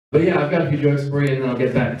But yeah, I've got a few jokes for you, and then I'll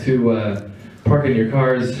get back to parking your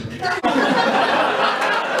cars.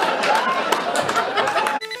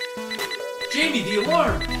 Jamie, the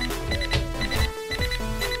alarm!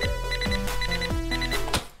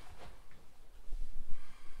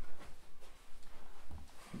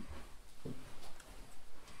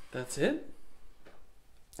 That's it?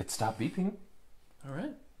 It stopped beeping. All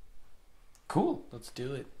right. Cool. Let's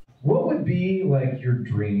do it. What would be like your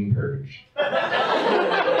dream purge?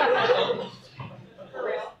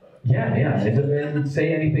 Yeah. It doesn't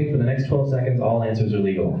say anything for the next 12 seconds. All answers are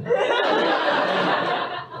legal. I'm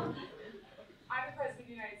the President of the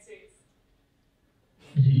United States.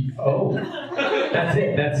 Oh, that's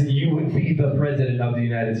it. You would be the President of the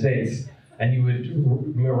United States. And you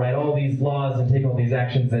would write all these laws and take all these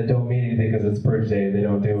actions that don't mean anything because it's purge day. They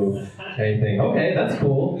don't do anything. Okay, that's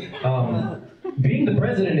cool. Being the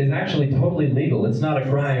president is actually totally legal. It's not a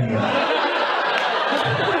crime.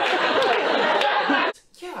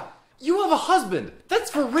 Yeah, you have a husband. That's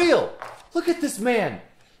for real. Look at this man.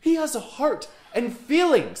 He has a heart and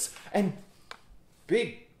feelings and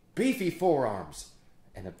big, beefy forearms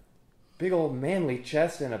and a big old manly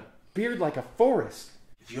chest and a beard like a forest.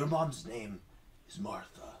 If your mom's name is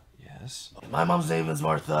Martha. Yes. My mom's name is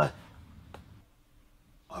Martha.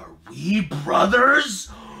 Are we brothers?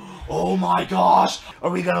 Oh my gosh.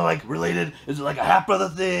 Are we gonna like related? Is it like a half brother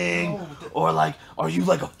thing? No. Or like, are you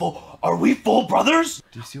like are we full brothers?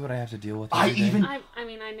 Do you see what I have to deal with? I mean,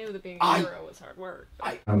 I knew that being a hero was hard work.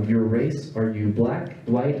 Your race, are you black,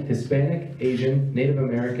 white, Hispanic, Asian, Native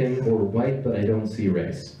American, or white, but I don't see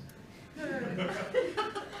race?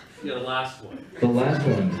 Yeah, the last one. The last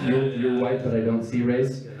one. You're white, but I don't see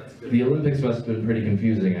race? Yeah, that's good. The Olympics must have been pretty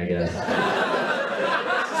confusing, I guess.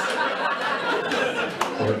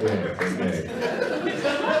 Okay.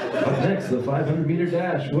 Up next, the 500-meter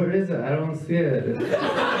dash. Where is it? I don't see it. It's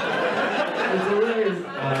a race.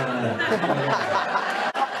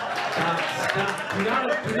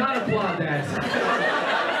 Stop. Do not applaud that.